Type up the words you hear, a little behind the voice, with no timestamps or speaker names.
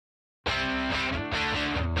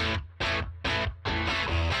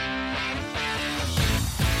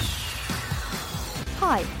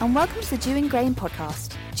Hi, and welcome to the Dewing Grain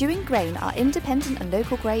podcast. Dewing Grain are independent and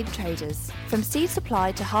local grain traders. From seed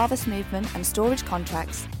supply to harvest movement and storage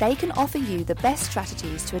contracts, they can offer you the best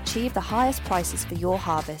strategies to achieve the highest prices for your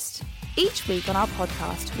harvest. Each week on our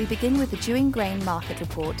podcast, we begin with the Dewing Grain Market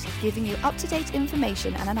Report, giving you up-to-date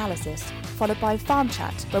information and analysis, followed by Farm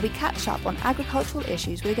Chat, where we catch up on agricultural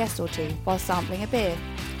issues with a guest or two while sampling a beer.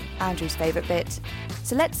 Andrew's favourite bit.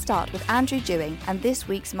 So let's start with Andrew Dewing and this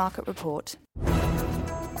week's Market Report.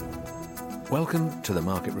 Welcome to the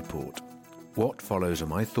Market Report. What follows are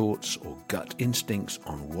my thoughts or gut instincts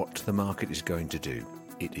on what the market is going to do.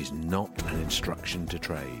 It is not an instruction to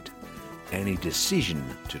trade. Any decision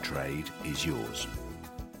to trade is yours.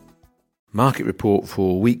 Market Report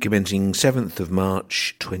for week commencing 7th of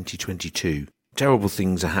March 2022. Terrible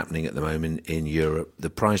things are happening at the moment in Europe. The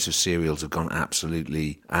price of cereals have gone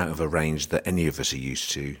absolutely out of a range that any of us are used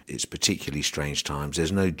to. It's particularly strange times.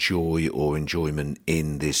 There's no joy or enjoyment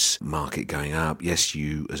in this market going up. Yes,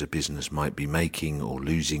 you as a business might be making or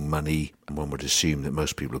losing money, and one would assume that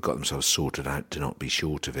most people have got themselves sorted out to not be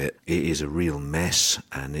short of it. It is a real mess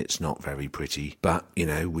and it's not very pretty. But,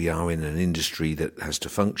 we are in an industry that has to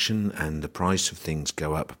function, and the price of things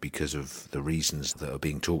go up because of the reasons that are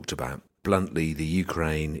being talked about. Bluntly, the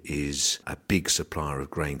Ukraine is a big supplier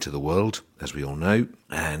of grain to the world, as we all know,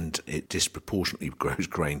 and it disproportionately grows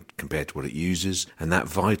grain compared to what it uses. And that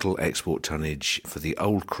vital export tonnage for the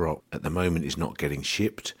old crop at the moment is not getting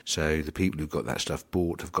shipped. So the people who've got that stuff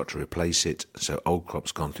bought have got to replace it. So old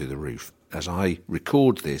crop's gone through the roof. As I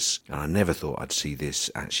record this, and I never thought I'd see this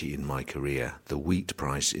actually in my career, the wheat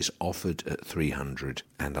price is offered at 300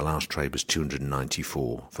 and the last trade was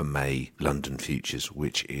 294 for May London futures,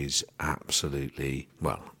 which is absolutely,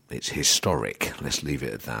 it's historic. Let's leave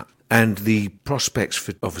it at that. And the prospects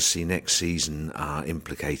for obviously next season are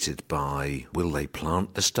implicated by, will they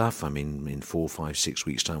plant the stuff? In 4, 5, 6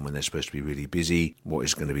 weeks' time when they're supposed to be really busy, what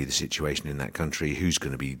is going to be the situation in that country? Who's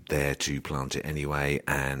going to be there to plant it anyway?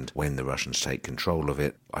 And when the Russians take control of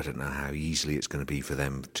it, I don't know how easily it's going to be for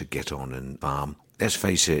them to get on and farm. Let's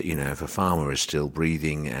face it, if a farmer is still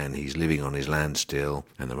breathing and he's living on his land still,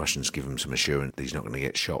 and the Russians give him some assurance that he's not going to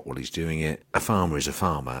get shot while he's doing it, a farmer is a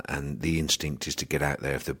farmer, and the instinct is to get out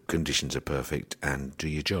there if the conditions are perfect and do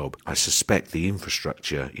your job. I suspect the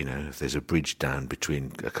infrastructure, if there's a bridge down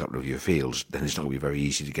between a couple of your fields, then it's not going to be very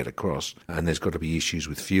easy to get across. And there's got to be issues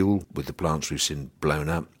with fuel, with the plants we've seen blown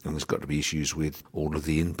up, and there's got to be issues with all of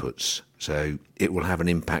the inputs. So it will have an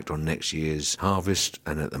impact on next year's harvest,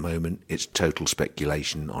 and at the moment it's total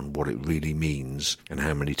speculation on what it really means and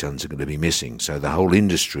how many tons are going to be missing. So the whole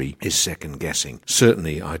industry is second guessing.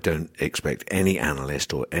 Certainly I don't expect any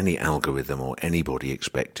analyst or any algorithm or anybody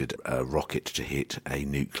expected a rocket to hit a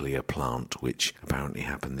nuclear plant, which apparently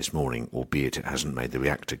happened this morning, albeit it hasn't made the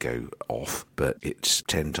reactor go off, but it's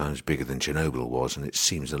 10 times bigger than Chernobyl was, and it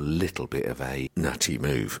seems a little bit of a nutty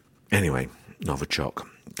move. Anyway, Novichok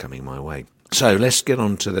coming my way. So let's get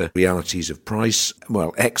on to the realities of price.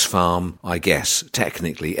 Well, ex-farm, I guess,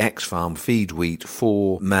 technically, ex-farm feed wheat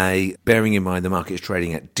for May, bearing in mind the market is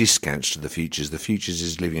trading at discounts to the futures. The futures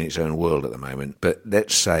is living in its own world at the moment, but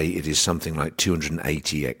let's say it is something like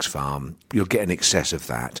 280 ex-farm. You'll get in excess of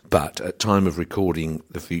that. But at time of recording,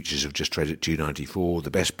 the futures have just traded at 294,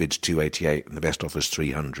 the best bid's 288, and the best offer's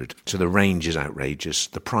 300. So the range is outrageous,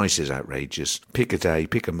 the price is outrageous. Pick a day,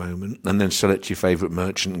 pick a moment, and then select your favourite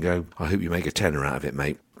merchant and go, I hope you make a tenner out of it,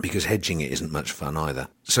 mate, because hedging it isn't much fun either.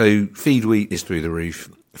 So feed wheat is through the roof.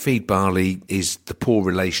 Feed barley is the poor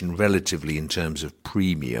relation relatively in terms of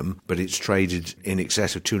premium, but it's traded in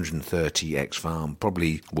excess of 230 ex-farm,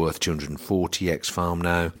 probably worth 240 ex-farm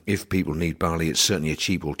now. If people need barley, it's certainly a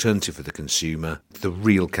cheap alternative for the consumer. The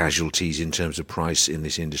real casualties in terms of price in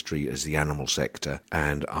this industry is the animal sector,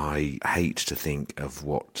 and I hate to think of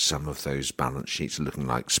what some of those balance sheets are looking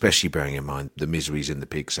like, especially bearing in mind the miseries in the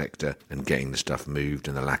pig sector and getting the stuff moved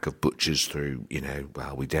and the lack of butchers through,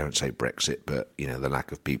 we daren't say Brexit, but, the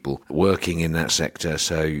lack of people working in that sector.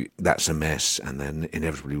 So that's a mess, and then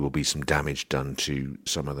inevitably will be some damage done to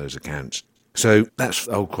some of those accounts. So that's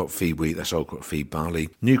old crop feed wheat, that's old crop feed barley.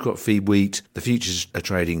 New crop feed wheat, the futures are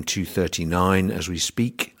trading 239 as we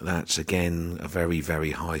speak. That's again a very,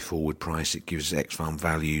 very high forward price. It gives ex-farm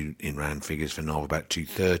value in round figures for Nov about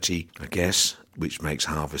 230, I guess, which makes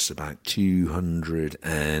harvest about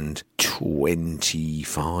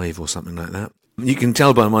 225 or something like that. You can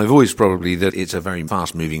tell by my voice probably that it's a very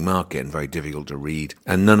fast-moving market and very difficult to read,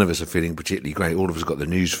 and none of us are feeling particularly great. All of us have got the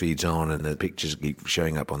news feeds on and the pictures keep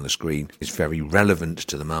showing up on the screen. It's very relevant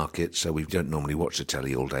to the market, so we don't normally watch the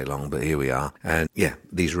telly all day long, but here we are. And yeah,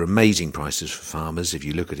 these are amazing prices for farmers if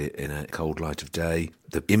you look at it in a cold light of day.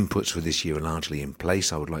 The inputs for this year are largely in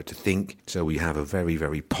place, I would like to think. So we have a very,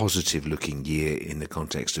 very positive looking year in the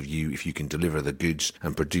context of if you can deliver the goods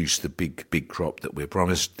and produce the big crop that we're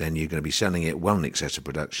promised, then you're going to be selling it well in excess of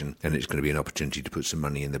production, and it's going to be an opportunity to put some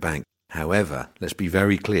money in the bank. However, let's be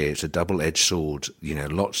very clear, it's a double-edged sword.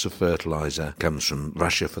 Lots of fertiliser comes from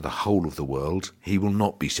Russia for the whole of the world. He will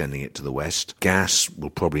not be sending it to the West. Gas will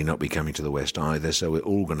probably not be coming to the West either, so we're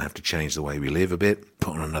all going to have to change the way we live a bit,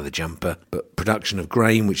 put on another jumper. But production of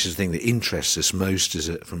grain, which is the thing that interests us most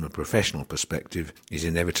from a professional perspective, is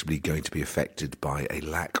inevitably going to be affected by a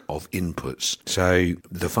lack of inputs. So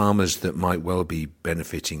the farmers that might well be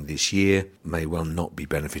benefiting this year may well not be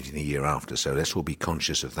benefiting the year after, so let's all be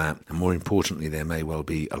conscious of that. And more importantly, there may well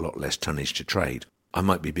be a lot less tonnage to trade. I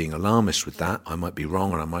might be being alarmist with that, I might be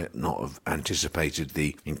wrong, and I might not have anticipated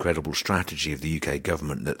the incredible strategy of the UK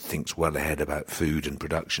government that thinks well ahead about food and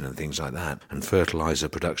production and things like that, and fertiliser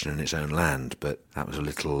production in its own land, but that was a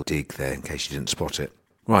little dig there in case you didn't spot it.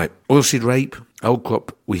 Right, oilseed rape, old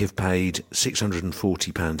crop, we have paid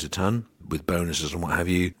 £640 a tonne. With bonuses and what have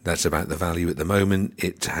you. That's about the value at the moment.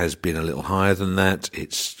 It has been a little higher than that.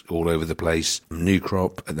 It's all over the place. New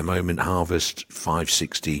crop at the moment, harvest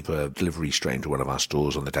 $5.60 for delivery straight into one of our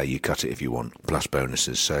stores on the day you cut it if you want, plus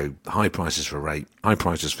bonuses. So high prices for rape, high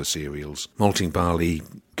prices for cereals. Malting barley,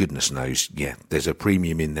 goodness knows, there's a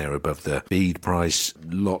premium in there above the feed price.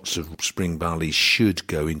 Lots of spring barley should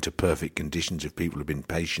go into perfect conditions if people have been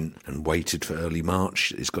patient and waited for early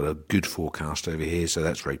March. It's got a good forecast over here, so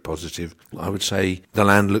that's very positive. I would say the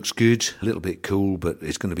land looks good, a little bit cool, but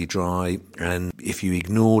it's going to be dry. And if you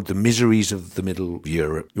ignored the miseries of the middle of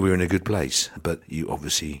Europe, we're in a good place. But you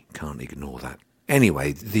obviously can't ignore that.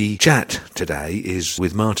 Anyway, the chat today is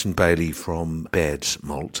with Martin Bailey from Baird's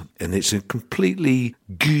Malt, and it's a completely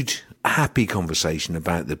good, happy conversation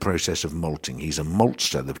about the process of malting. He's a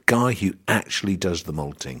maltster, the guy who actually does the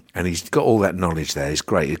malting, and he's got all that knowledge there. It's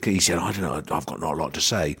great. He said, I don't know, I've got not a lot to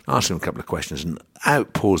say. Asked him a couple of questions and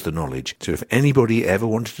outpours the knowledge. So if anybody ever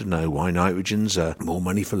wanted to know why nitrogens are more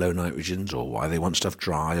money for low nitrogens, or why they want stuff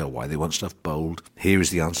dry, or why they want stuff bold, here is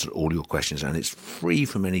the answer to all your questions, and it's free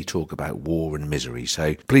from any talk about war and misery.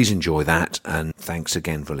 So please enjoy that, and thanks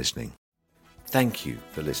again for listening. Thank you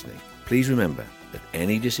for listening. Please remember that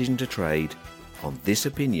any decision to trade on this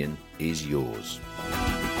opinion is yours.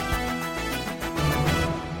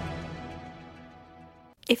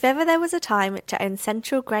 If ever there was a time to own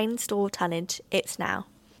central grain store tonnage, it's now.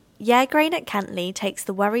 Yeah Grain at Cantley takes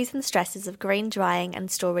the worries and stresses of grain drying and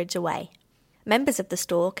storage away. Members of the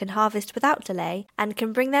store can harvest without delay and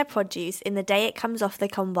can bring their produce in the day it comes off the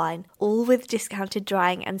combine, all with discounted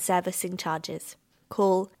drying and servicing charges.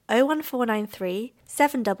 Call 01493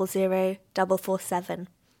 700 447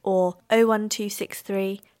 or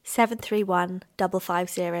 01263 731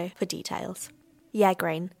 550 for details. Yeah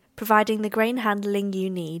Grain, providing the grain handling you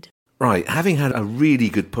need. Right, having had a really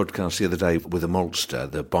good podcast the other day with a maltster,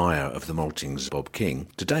 the buyer of the maltings, Bob King,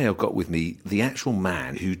 today I've got with me the actual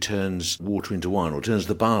man who turns water into wine, or turns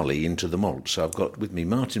the barley into the malt. So I've got with me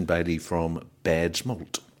Martin Bailey from Baird's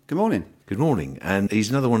Malt. Good morning. Good morning. And he's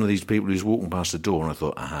another one of these people who's walking past the door, and I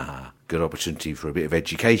thought, good opportunity for a bit of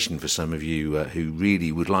education for some of you who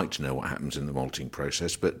really would like to know what happens in the malting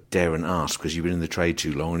process, but daren't ask because you've been in the trade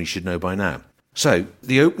too long and you should know by now. So,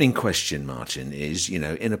 the opening question, Martin, is,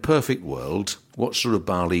 in a perfect world, what sort of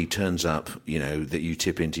barley turns up, that you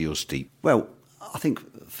tip into your steep? Well, I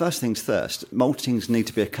think first things first, maltings need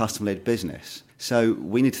to be a customer-led business. So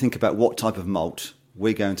we need to think about what type of malt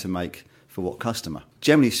we're going to make for what customer.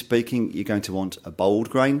 Generally speaking, you're going to want a bold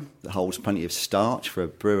grain that holds plenty of starch for a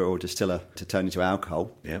brewer or distiller to turn into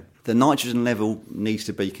alcohol. Yep. The nitrogen level needs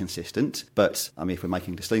to be consistent, but if we're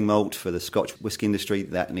making distilling malt for the Scotch whisky industry,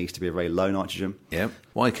 that needs to be a very low nitrogen. Yeah.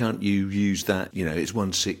 Why can't you use that, it's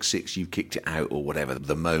 166, you've kicked it out, or whatever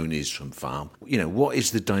the moan is from farm. What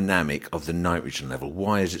is the dynamic of the nitrogen level?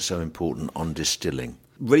 Why is it so important on distilling?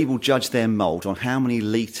 Really will judge their malt on how many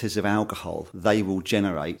litres of alcohol they will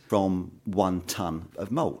generate from 1 tonne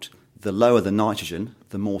of malt. The lower the nitrogen,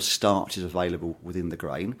 the more starch is available within the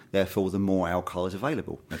grain, therefore the more alcohol is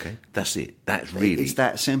available. Okay, that's it. That's really... It's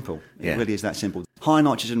that simple. Yeah. It really is that simple. High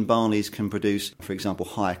nitrogen barleys can produce, for example,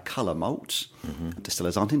 higher colour malts. Mm-hmm.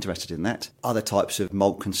 Distillers aren't interested in that. Other types of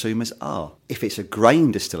malt consumers are. If it's a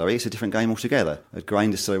grain distillery, it's a different game altogether. A grain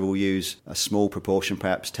distiller will use a small proportion,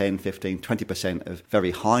 perhaps 10, 15, 20% of very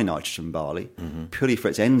high nitrogen barley, purely for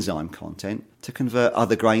its enzyme content, to convert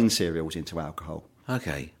other grain cereals into alcohol.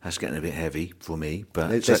 Okay, that's getting a bit heavy for me,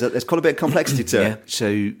 but... There's quite a bit of complexity to it. Yeah,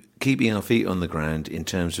 so keeping our feet on the ground in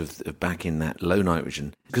terms of backing that low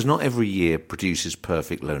nitrogen, because not every year produces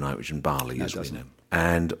perfect low nitrogen barley, as we know.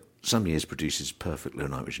 And some years produces perfect low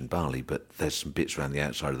nitrogen barley, but there's some bits around the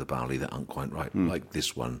outside of the barley that aren't quite right, like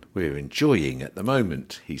this one we're enjoying at the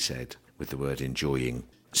moment, he said, with the word enjoying.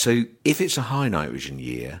 So if it's a high nitrogen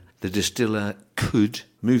year, the distiller could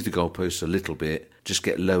move the goalposts a little bit, just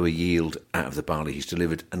get lower yield out of the barley he's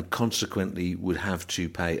delivered, and consequently would have to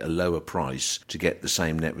pay a lower price to get the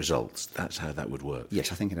same net results. That's how that would work.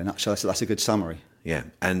 Yes, I think in a nutshell, that's a good summary. Yeah,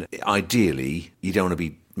 and ideally, you don't want to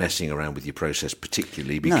be messing around with your process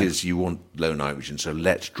particularly because you want low nitrogen, so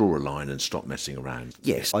let's draw a line and stop messing around.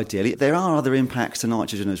 Yes, ideally. There are other impacts to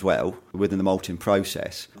nitrogen as well within the malting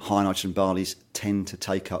process. High nitrogen barleys tend to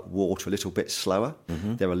take up water a little bit slower.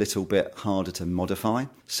 Mm-hmm. They're a little bit harder to modify,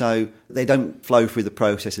 so they don't flow through the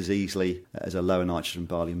process as easily as a lower nitrogen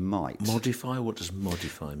barley might. Modify? What does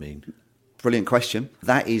modify mean? Brilliant question.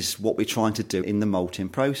 That is what we're trying to do in the malting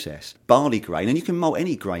process. Barley grain, and you can malt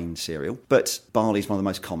any grain cereal, but barley is one of the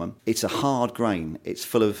most common. It's a hard grain. It's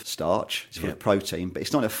full of starch, it's full of protein, but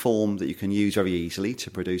it's not a form that you can use very easily to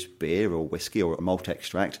produce beer or whiskey or a malt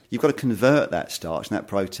extract. You've got to convert that starch and that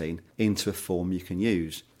protein into a form you can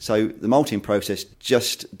use. So the malting process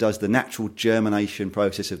just does the natural germination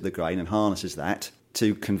process of the grain and harnesses that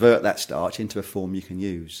to convert that starch into a form you can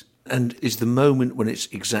use. And is the moment when it's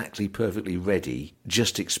exactly perfectly ready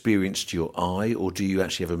just experienced to your eye, or do you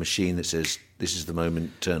actually have a machine that says, this is the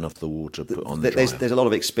moment, turn off the water, put on the dryer? There's a lot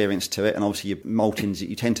of experience to it, and obviously your maltings,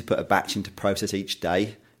 you tend to put a batch into process each day.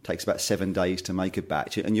 It takes about 7 days to make a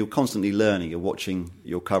batch, and you're constantly learning. You're watching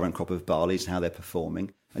your current crop of barleys and how they're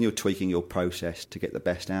performing, and you're tweaking your process to get the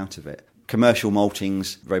best out of it. Commercial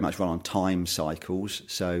maltings very much run on time cycles,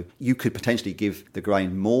 so you could potentially give the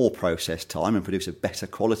grain more process time and produce a better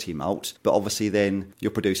quality malt, but obviously then you're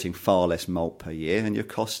producing far less malt per year and your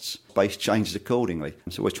costs base changes accordingly.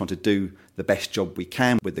 So we're trying to do the best job we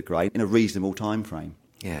can with the grain in a reasonable time frame.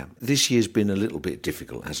 Yeah, this year's been a little bit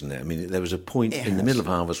difficult, hasn't it? I mean, there was a point in the middle of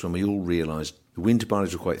harvest when we all realised the winter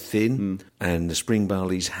barleys were quite thin and the spring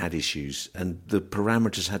barleys had issues, and the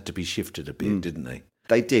parameters had to be shifted a bit, didn't they?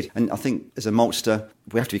 They did, and I think as a maltster,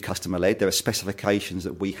 we have to be customer-led. There are specifications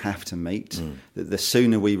that we have to meet. The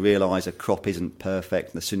sooner we realise a crop isn't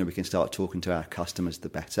perfect, the sooner we can start talking to our customers, the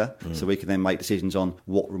better. So we can then make decisions on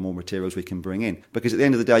what raw materials we can bring in. Because at the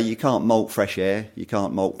end of the day, you can't malt fresh air, you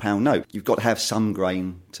can't malt pound note. You've got to have some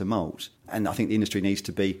grain to malt. And I think the industry needs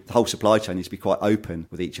to be, the whole supply chain needs to be quite open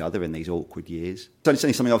with each other in these awkward years. So it's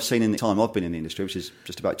only something I've seen in the time I've been in the industry, which is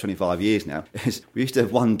just about 25 years now, is we used to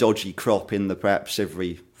have one dodgy crop in the perhaps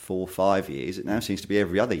every 4 or 5 years. It now seems to be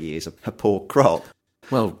every other year is a poor crop.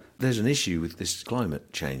 Well, there's an issue with this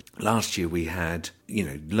climate change. Last year we had,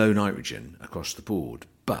 low nitrogen across the board,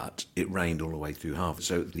 but it rained all the way through harvest.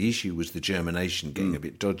 So the issue was the germination getting a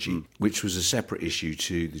bit dodgy, which was a separate issue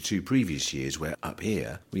to the 2 previous years where up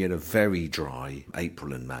here we had a very dry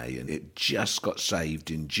April and May and it just got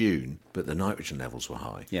saved in June, but the nitrogen levels were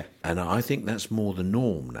high. Yeah. And I think that's more the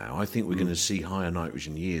norm now. I think we're going to see higher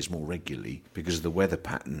nitrogen years more regularly because of the weather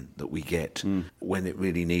pattern that we get. When it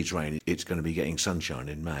really needs rain, it's going to be getting sunshine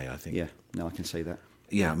in May, I think. Yeah, no, I can see that.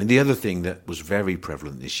 Yeah, I mean, the other thing that was very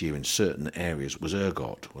prevalent this year in certain areas was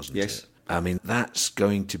ergot, wasn't it? Yes. I mean, that's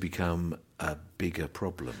going to become a bigger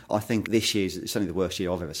problem. I think this year's certainly the worst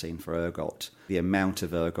year I've ever seen for ergot. The amount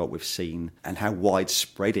of ergot we've seen and how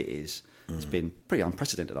widespread it is has been pretty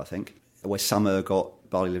unprecedented, I think. Where some ergot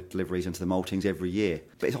barley deliveries into the maltings every year,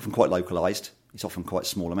 but it's often quite localised. It's often quite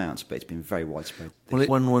small amounts, but it's been very widespread. Well,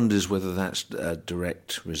 one wonders whether that's a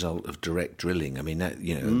direct result of direct drilling. I mean,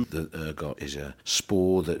 the ergot is a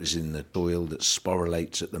spore that is in the soil that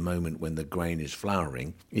sporulates at the moment when the grain is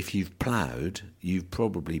flowering. If you've ploughed, you've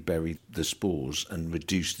probably buried the spores and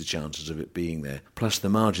reduced the chances of it being there. Plus the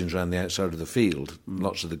margins around the outside of the field,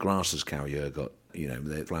 lots of the grasses carry ergot.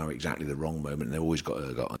 They flower exactly the wrong moment and they've always got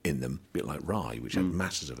ergot in them, a bit like rye, which had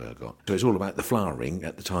masses of ergot. So it's all about the flowering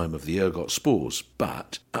at the time of the ergot spores.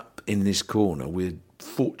 But up in this corner, we're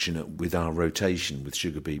fortunate with our rotation with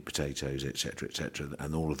sugar beet, potatoes, etc.,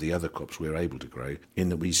 and all of the other crops we're able to grow, in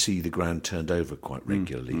that we see the ground turned over quite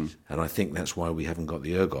regularly. And I think that's why we haven't got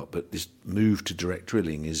the ergot. But this move to direct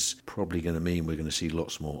drilling is probably going to mean we're going to see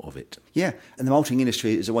lots more of it. Yeah, and the malting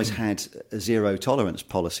industry has always had a zero tolerance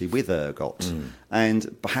policy with ergot,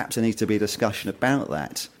 and perhaps there needs to be a discussion about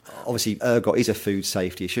that. Obviously, ergot is a food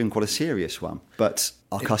safety issue and quite a serious one, but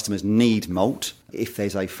our customers need malt. If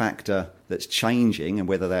there's a factor that's changing, and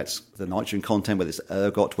whether that's the nitrogen content, whether it's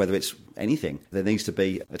ergot, whether it's anything, there needs to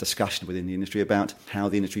be a discussion within the industry about how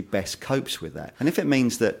the industry best copes with that. And if it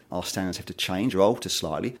means that our standards have to change or alter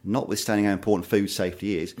slightly, notwithstanding how important food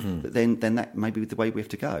safety is, then that may be the way we have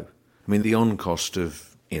to go. I mean, the on cost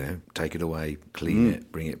of, take it away, clean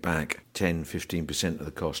it, bring it back, 10-15% of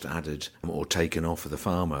the cost added or taken off of the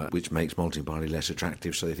farmer, which makes malting barley less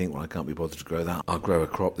attractive. So they think, well, I can't be bothered to grow that. I'll grow a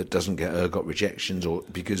crop that doesn't get ergot rejections, or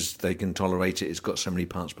because they can tolerate it, it's got so many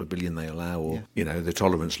parts per billion they allow, or, the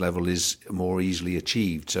tolerance level is more easily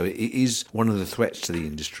achieved. So it is one of the threats to the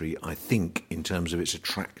industry, I think, in terms of its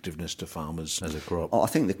attractiveness to farmers as a crop. I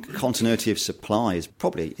think the continuity of supply is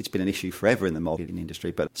probably, it's been an issue forever in the malting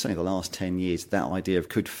industry, but certainly the last 10 years, that idea of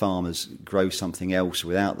could farmers grow something else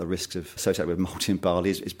without the risks associated with malting barley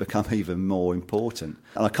has become even more important.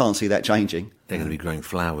 And I can't see that changing. They're going to be growing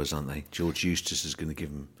flowers, aren't they? George Eustace is going to give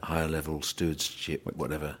them higher level stewardship,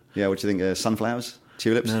 whatever. Yeah, what do you think? Sunflowers?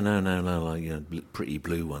 Tulips? No, like pretty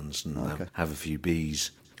blue ones, and have a few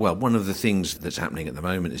bees. Well, one of the things that's happening at the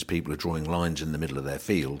moment is people are drawing lines in the middle of their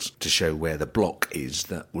fields to show where the block is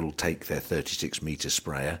that will take their 36-metre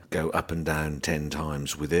sprayer, go up and down 10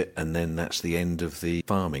 times with it, and then that's the end of the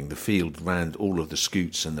farming. The field round all of the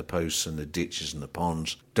scoots and the posts and the ditches and the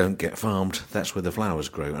ponds don't get farmed. That's where the flowers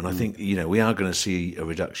grow. And I think, we are going to see a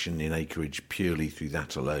reduction in acreage purely through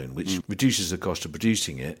that alone, which reduces the cost of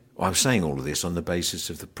producing it. I was saying all of this on the basis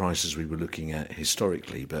of the prices we were looking at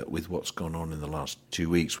historically, but with what's gone on in the last 2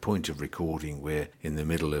 weeks, point of recording, we're in the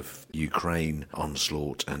middle of Ukraine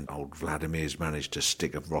onslaught, and old Vladimir's managed to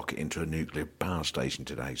stick a rocket into a nuclear power station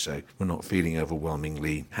today, so we're not feeling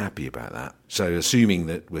overwhelmingly happy about that. So assuming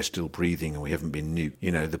that we're still breathing and we haven't been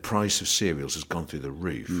nuked, the price of cereals has gone through the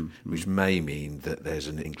roof, which may mean that there's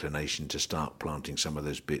an inclination to start planting some of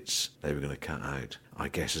those bits they were going to cut out. I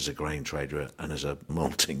guess as a grain trader and as a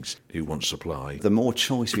maltings who wants supply. The more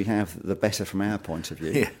choice we have, the better from our point of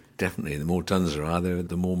view. Yeah, definitely. The more tonnes there are,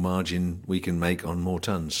 the more margin we can make on more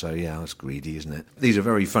tonnes. So, yeah, that's greedy, isn't it? These are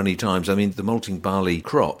very funny times. I mean, the malting barley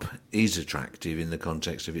crop is attractive in the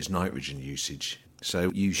context of its nitrogen usage.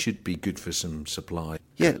 So you should be good for some supply.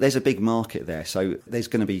 Yeah, there's a big market there. So there's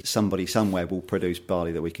going to be somebody somewhere will produce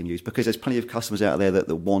barley that we can use, because there's plenty of customers out there that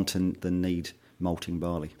want and need malting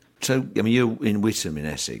barley. So, I mean, you're in Witham in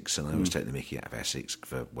Essex, and I always take the mickey out of Essex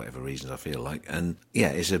for whatever reasons I feel like. And, yeah,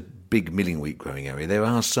 it's a big milling wheat growing area. There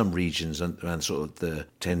are some regions around sort of the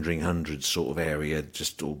Tendring Hundreds sort of area,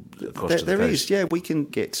 just all across to the coast. There is, yeah. We can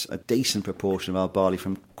get a decent proportion of our barley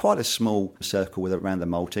from quite a small circle around the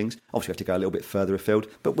maltings. Obviously, we have to go a little bit further afield,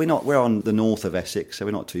 but we're on the north of Essex, so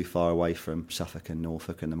we're not too far away from Suffolk and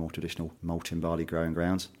Norfolk and the more traditional malting barley growing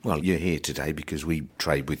grounds. Well, you're here today because we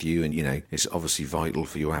trade with you, and, it's obviously vital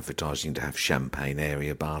for your advertising to have Champagne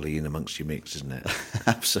area barley in amongst your mix, isn't it?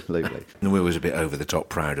 Absolutely. And we was a bit over the top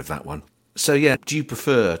proud of that one. So, yeah, do you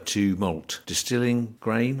prefer to malt distilling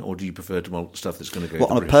grain, or do you prefer to malt stuff that's going to go... What,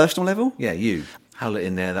 on a personal level? Yeah, you. Hull it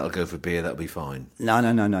in there, that'll go for beer, that'll be fine. No.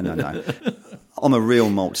 I'm a real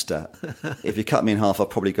maltster. If you cut me in half, I've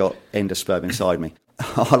probably got endosperm inside me.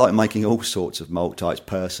 I like making all sorts of malt types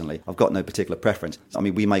personally. I've got no particular preference. I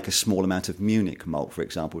mean, we make a small amount of Munich malt, for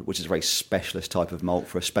example, which is a very specialist type of malt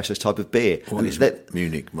for a specialist type of beer. What is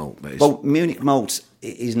Munich malt? Well, Munich malt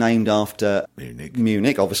is named after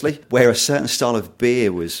Munich, obviously, where a certain style of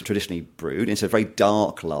beer was traditionally brewed. It's a very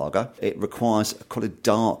dark lager. It requires quite a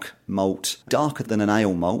dark malt, darker than an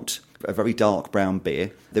ale malt, a very dark brown beer.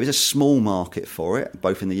 There is a small market for it,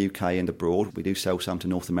 both in the UK and abroad. We do sell some to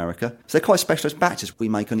North America. So they're quite specialist batches. We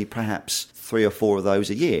make only perhaps 3 or 4 of those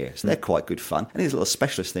a year. So they're quite good fun. And these little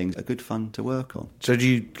specialist things are good fun to work on. So do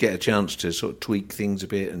you get a chance to sort of tweak things a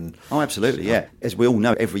bit? Oh, absolutely, yeah. As we all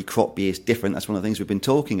know, every crop year is different. That's one of the things we've been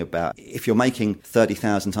talking about. If you're making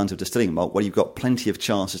 30,000 tonnes of distilling malt, well, you've got plenty of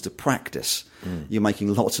chances to practice. You're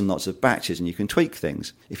making lots and lots of batches and you can tweak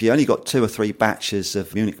things. If you only got 2 or 3 batches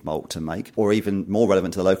of Munich malt to make, or even more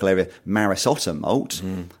relevant to the local area, Maris Otter malt,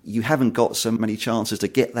 you haven't got so many chances to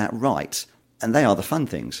get that right. And they are the fun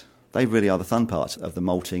things. They really are the fun parts of the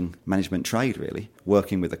malting management trade, really,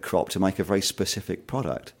 working with a crop to make a very specific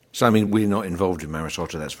product. So, I mean, we're not involved in Maris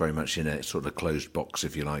Otter. That's very much in a sort of closed box,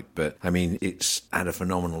 if you like. But, I mean, it's had a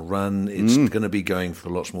phenomenal run. It's going to be going for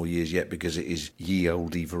lots more years yet because it is ye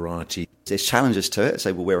olde variety. There's challenges to it.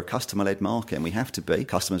 Say, well, we're a customer-led market and we have to be.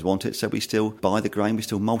 Customers want it, so we still buy the grain, we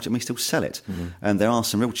still malt it, and we still sell it. And there are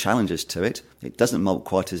some real challenges to it. It doesn't malt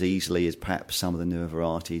quite as easily as perhaps some of the newer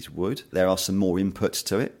varieties would. There are some more inputs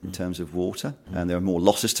to it in terms of water, and there are more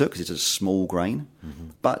losses to it because it's a small grain.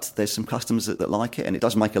 But there's some customers that like it, and it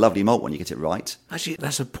does make a lovely malt when you get it right. Actually,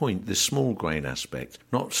 that's a point, the small grain aspect,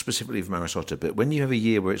 not specifically for Maris Otter, but when you have a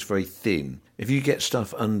year where it's very thin, if you get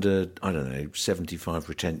stuff under, 75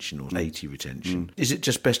 retention or 80 humidity retention. Is it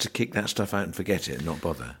just best to kick that stuff out and forget it and not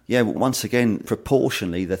bother? Yeah, well, once again,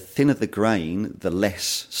 proportionally, the thinner the grain, the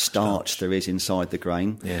less starch there is inside the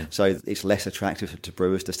grain. Yeah. So it's less attractive to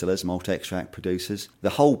brewers, distillers, malt extract producers.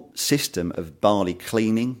 The whole system of barley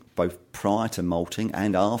cleaning, both prior to malting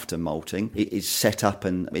and after malting, it is set up,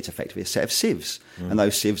 and it's effectively a set of sieves. And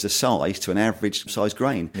those sieves are sized to an average size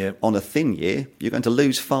grain. Yep. On a thin year, you're going to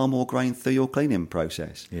lose far more grain through your cleaning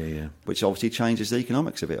process. Yeah. Which obviously changes the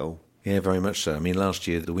economics of it all. Yeah, very much so. I mean, last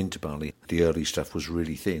year, the winter barley, the early stuff was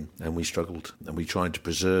really thin, and we struggled. And we tried to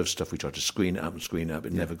preserve stuff. We tried to screen it up.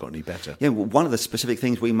 It never got any better. Yeah, well, one of the specific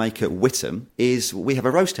things we make at Whittam is we have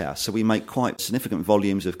a roast house. So we make quite significant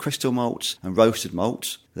volumes of crystal malts and roasted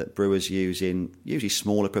malts that brewers use in usually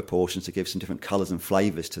smaller proportions to give some different colours and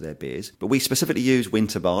flavours to their beers. But we specifically use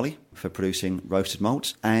winter barley for producing roasted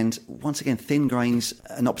malts. And once again, thin grains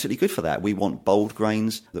are not particularly good for that. We want bold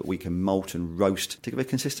grains that we can malt and roast to give a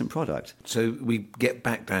consistent product. So we get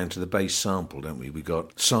back down to the base sample, don't we? We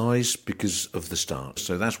got size because of the starch.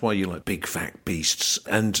 So that's why you like big fat beasts.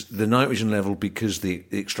 And the nitrogen level because the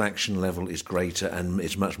extraction level is greater and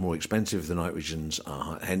it's much more expensive. The nitrogens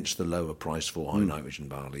are, hence the lower price for high nitrogen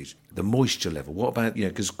barley. The moisture level, what about,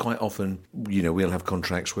 because quite often, we'll have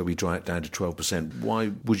contracts where we dry it down to 12%.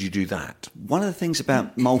 Why would you do that? One of the things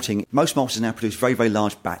about malting, most maltsters now produce very, very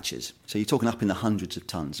large batches. So you're talking up in the hundreds of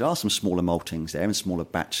tonnes. There are some smaller maltings there and smaller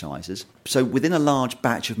batch sizes. So within a large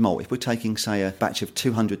batch of malt, if we're taking, say, a batch of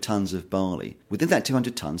 200 tonnes of barley, within that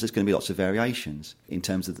 200 tonnes, there's going to be lots of variations in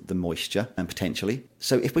terms of the moisture and potentially.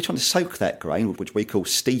 So if we're trying to soak that grain, which we call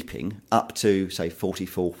steeping, up to, say,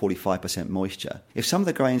 44, 45% moisture, if some of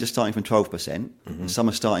the grains are starting from 12%, and some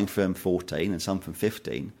are starting from 14 and some from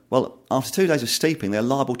 15, well, after 2 days of steeping, they're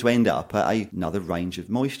liable to end up at another range of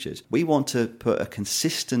moistures. We want to put a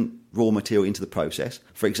consistent raw material into the process,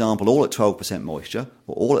 for example, all at 12% moisture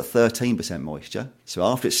or all at 13% moisture. So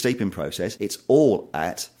after its steeping process, it's all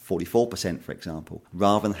at 44%, for example,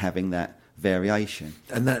 rather than having that variation.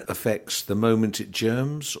 And that affects the moment it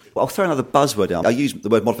germs? Well, I'll throw another buzzword out. I use the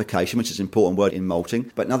word modification, which is an important word in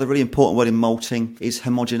malting, but another really important word in malting is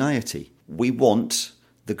homogeneity. We want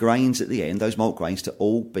the grains at the end, those malt grains, to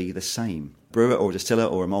all be the same. A brewer or a distiller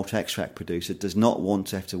or a malt extract producer does not want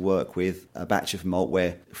to have to work with a batch of malt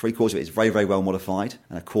where 3/4 of it is very, very well modified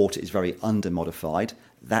and 1/4 is very under-modified.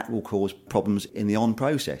 That will cause problems in the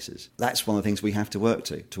on-processes. That's one of the things we have to work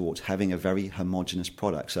towards having a very homogeneous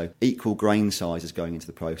product. So equal grain sizes going into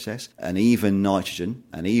the process, an even nitrogen,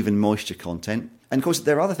 an even moisture content. And of course,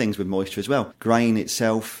 there are other things with moisture as well. Grain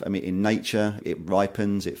itself, in nature, it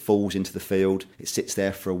ripens, it falls into the field, it sits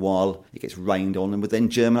there for a while, it gets rained on and would then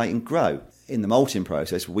germinate and grow. In the malting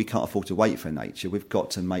process, we can't afford to wait for nature. We've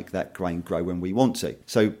got to make that grain grow when we want to.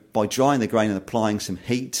 So by drying the grain and applying some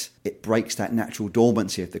heat, it breaks that natural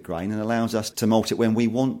dormancy of the grain and allows us to malt it when we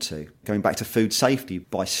want to. Going back to food safety,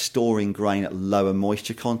 by storing grain at lower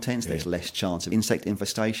moisture contents, there's less chance of insect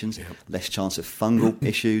infestations, less chance of fungal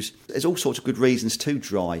issues. There's all sorts of good reasons to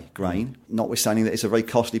dry grain, notwithstanding that it's a very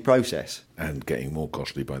costly process. And getting more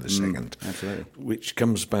costly by the second. Absolutely. Which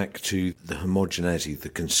comes back to the homogeneity, the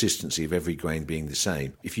consistency of every grain being the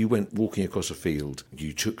same. If you went walking across a field,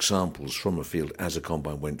 you took samples from a field as a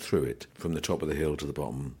combine went through it, from the top of the hill to the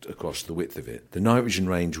bottom, across the width of it. The nitrogen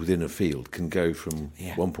range within a field can go from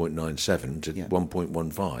 1.97 to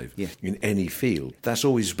 1.15 in any field. That's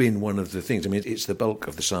always been one of the things. It's the bulk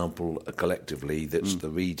of the sample collectively that's the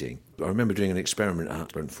reading. I remember doing an experiment at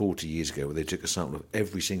Hatburn 40 years ago where they took a sample of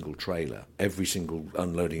every single trailer, every single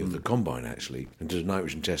unloading of the combine actually, and did a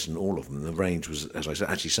nitrogen test on all of them. And the range was, as I said,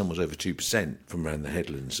 actually some was over 2% from around the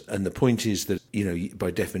headlands. And the point is that, by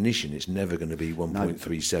definition, it's never going to be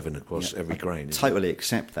 1.37 across every grain. Totally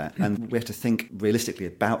accept that. And we have to think realistically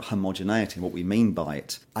about homogeneity and what we mean by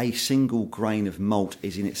it. A single grain of malt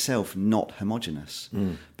is in itself not homogeneous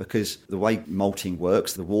because the way malting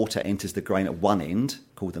works, the water enters the grain at one end,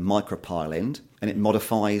 called the micropyle end, and it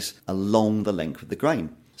modifies along the length of the grain.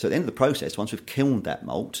 So at the end of the process, once we've kilned that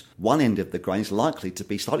malt, one end of the grain is likely to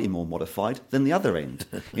be slightly more modified than the other end.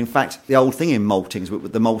 In fact, the old thing in malting is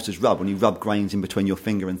with the malters rub, when you rub grains in between your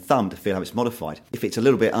finger and thumb to feel how it's modified. If it's a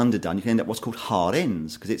little bit underdone, you can end up what's called hard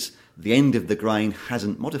ends, because it's the end of the grain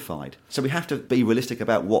hasn't modified. So we have to be realistic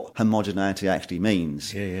about what homogeneity actually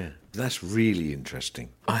means. That's really interesting.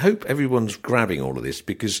 I hope everyone's grabbing all of this,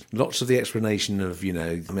 because lots of the explanation of,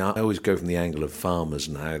 I always go from the angle of farmers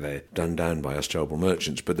and how they're done down by us terrible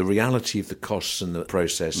merchants, but the reality of the costs and the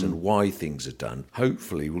process and why things are done,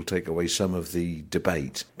 hopefully will take away some of the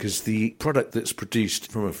debate, because the product that's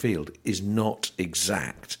produced from a field is not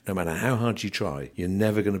exact. No matter how hard you try, you're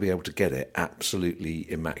never going to be able to get it absolutely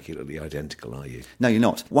immaculately identical, are you? No, you're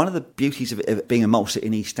not. One of the beauties of being a maltster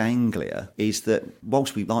in East Anglia is that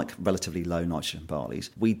whilst we like relatively low nitrogen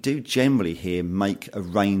barleys, we do generally here make a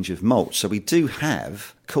range of malts. So we do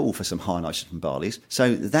have call for some high nitrogen barleys.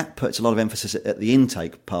 So that puts a lot of emphasis at the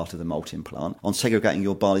intake part of the malting plant on segregating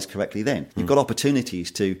your barleys correctly then. You've got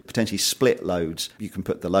opportunities to potentially split loads. You can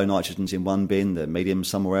put the low nitrogens in one bin, the medium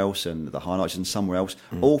somewhere else, and the high nitrogens somewhere else,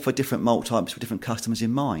 all for different malt types with different customers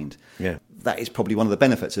in mind. Yeah. That is probably one of the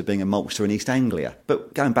benefits of being a maltster in East Anglia.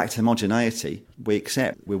 But going back to homogeneity, we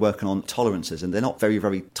accept we're working on tolerances, and they're not very,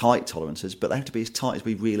 very tight tolerances, but they have to be as tight as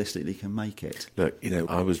we realistically can make it. Look,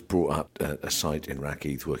 I was brought up at a site in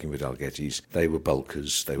Rackheath working with Dalgettys. They were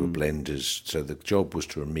bulkers, they were blenders, so the job was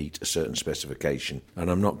to meet a certain specification. And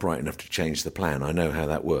I'm not bright enough to change the plan. I know how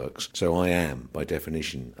that works. So I am, by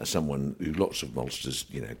definition, someone who lots of maltsters,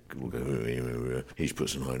 will go, he's put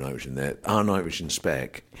some high nitrogen there. Our nitrogen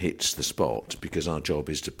spec hits the spot because our job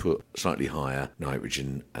is to put slightly higher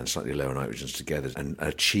nitrogen and slightly lower nitrogens together and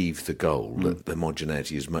achieve the goal, the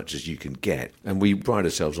homogeneity as much as you can get. And we pride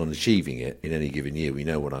ourselves on achieving it in any given year. We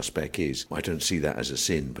know what our spec is. I don't see that as a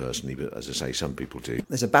sin personally, but as I say, some people do.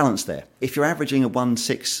 There's a balance there. If you're averaging a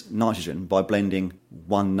 1,6 nitrogen by blending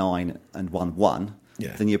 1,9 and 1,1,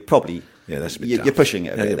 then you're probably... Yeah, that's a bit you're pushing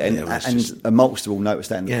it a bit then. Yeah, and a maltster will notice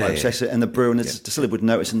that in the process, and the brewer and the distiller would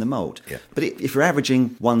notice in the malt. Yeah. But if you're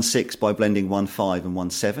averaging 1,6 by blending 1,5 and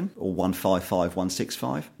 1,7, or 1,5,5,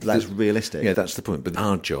 1,6,5, that's realistic. Yeah, that's the point. But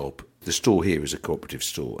our job... The store here is a cooperative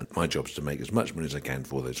store, and my job is to make as much money as I can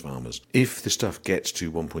for those farmers. If the stuff gets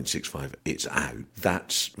to 1.65, it's out.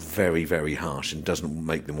 That's very, very harsh and doesn't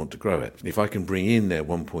make them want to grow it. If I can bring in their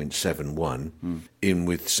 1.71 in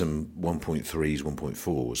with some 1.3s,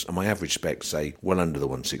 1.4s, and my average spec, say, well under the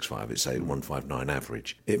 165, it's say 159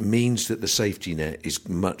 average, it means that the safety net is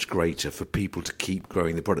much greater for people to keep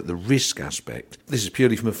growing the product. The risk aspect, this is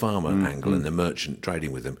purely from a farmer angle and the merchant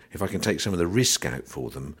trading with them. If I can take some of the risk out for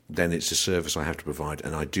them, then it's a service I have to provide,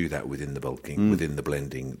 and I do that within the bulking, within the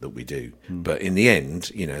blending that we do. But in the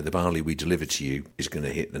end, the barley we deliver to you is going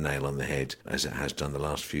to hit the nail on the head, as it has done the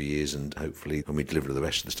last few years, and hopefully when we deliver the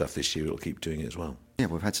rest of the stuff this year, it'll keep doing it as well. Yeah,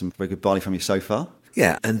 we've had some very good barley from you so far.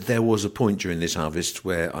 Yeah, and there was a point during this harvest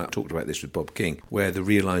where I talked about this with Bob King, where the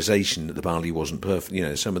realisation that the barley wasn't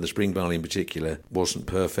perfect, some of the spring barley in particular wasn't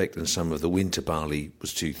perfect, and some of the winter barley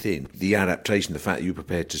was too thin. The adaptation, the fact that you were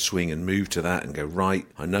prepared to swing and move to that and go, right,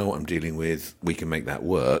 I know what I'm dealing with, we can make that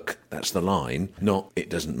work, that's the line, not it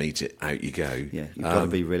doesn't meet it, out you go. Yeah, you've got to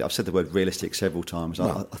be real. I've said the word realistic several times.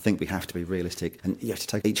 I think we have to be realistic, and you have to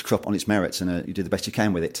take each crop on its merits, and you do the best you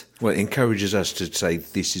can with it. Well, it encourages us to say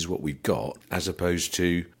this is what we've got, as opposed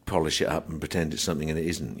to polish it up and pretend it's something and it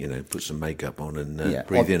isn't, put some makeup on and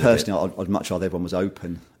breathe in personally, a bit. I'd much rather everyone was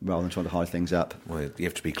open rather than trying to hide things up. Well, you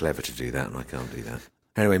have to be clever to do that, and I can't do that.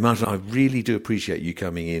 Anyway, Martin, I really do appreciate you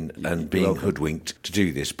coming in and being hoodwinked to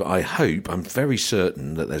do this, but I'm very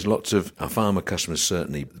certain that there's lots of our farmer customers,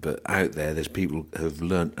 certainly, but out there's people who have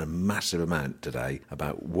learnt a massive amount today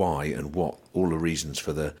about why and what all the reasons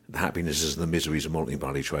for the happinesses and the miseries of malting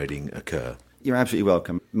barley trading occur. You're absolutely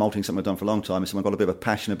welcome. Malting something I've done for a long time, it's something I've got a bit of a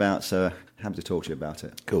passion about, so happy to talk to you about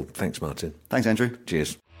it. Cool. Thanks, Martin. Thanks, Andrew.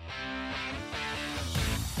 Cheers.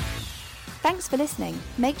 Thanks for listening.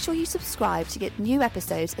 Make sure you subscribe to get new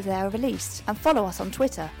episodes as they are released, and follow us on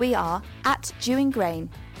Twitter. We are @DewingGrain.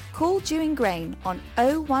 Call Dewing Grain on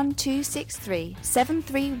 01263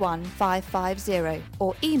 731 550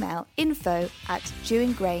 or email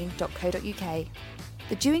info@dewinggrain.co.uk.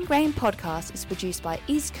 The Dewing Grain podcast is produced by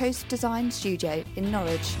East Coast Design Studio in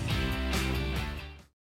Norwich.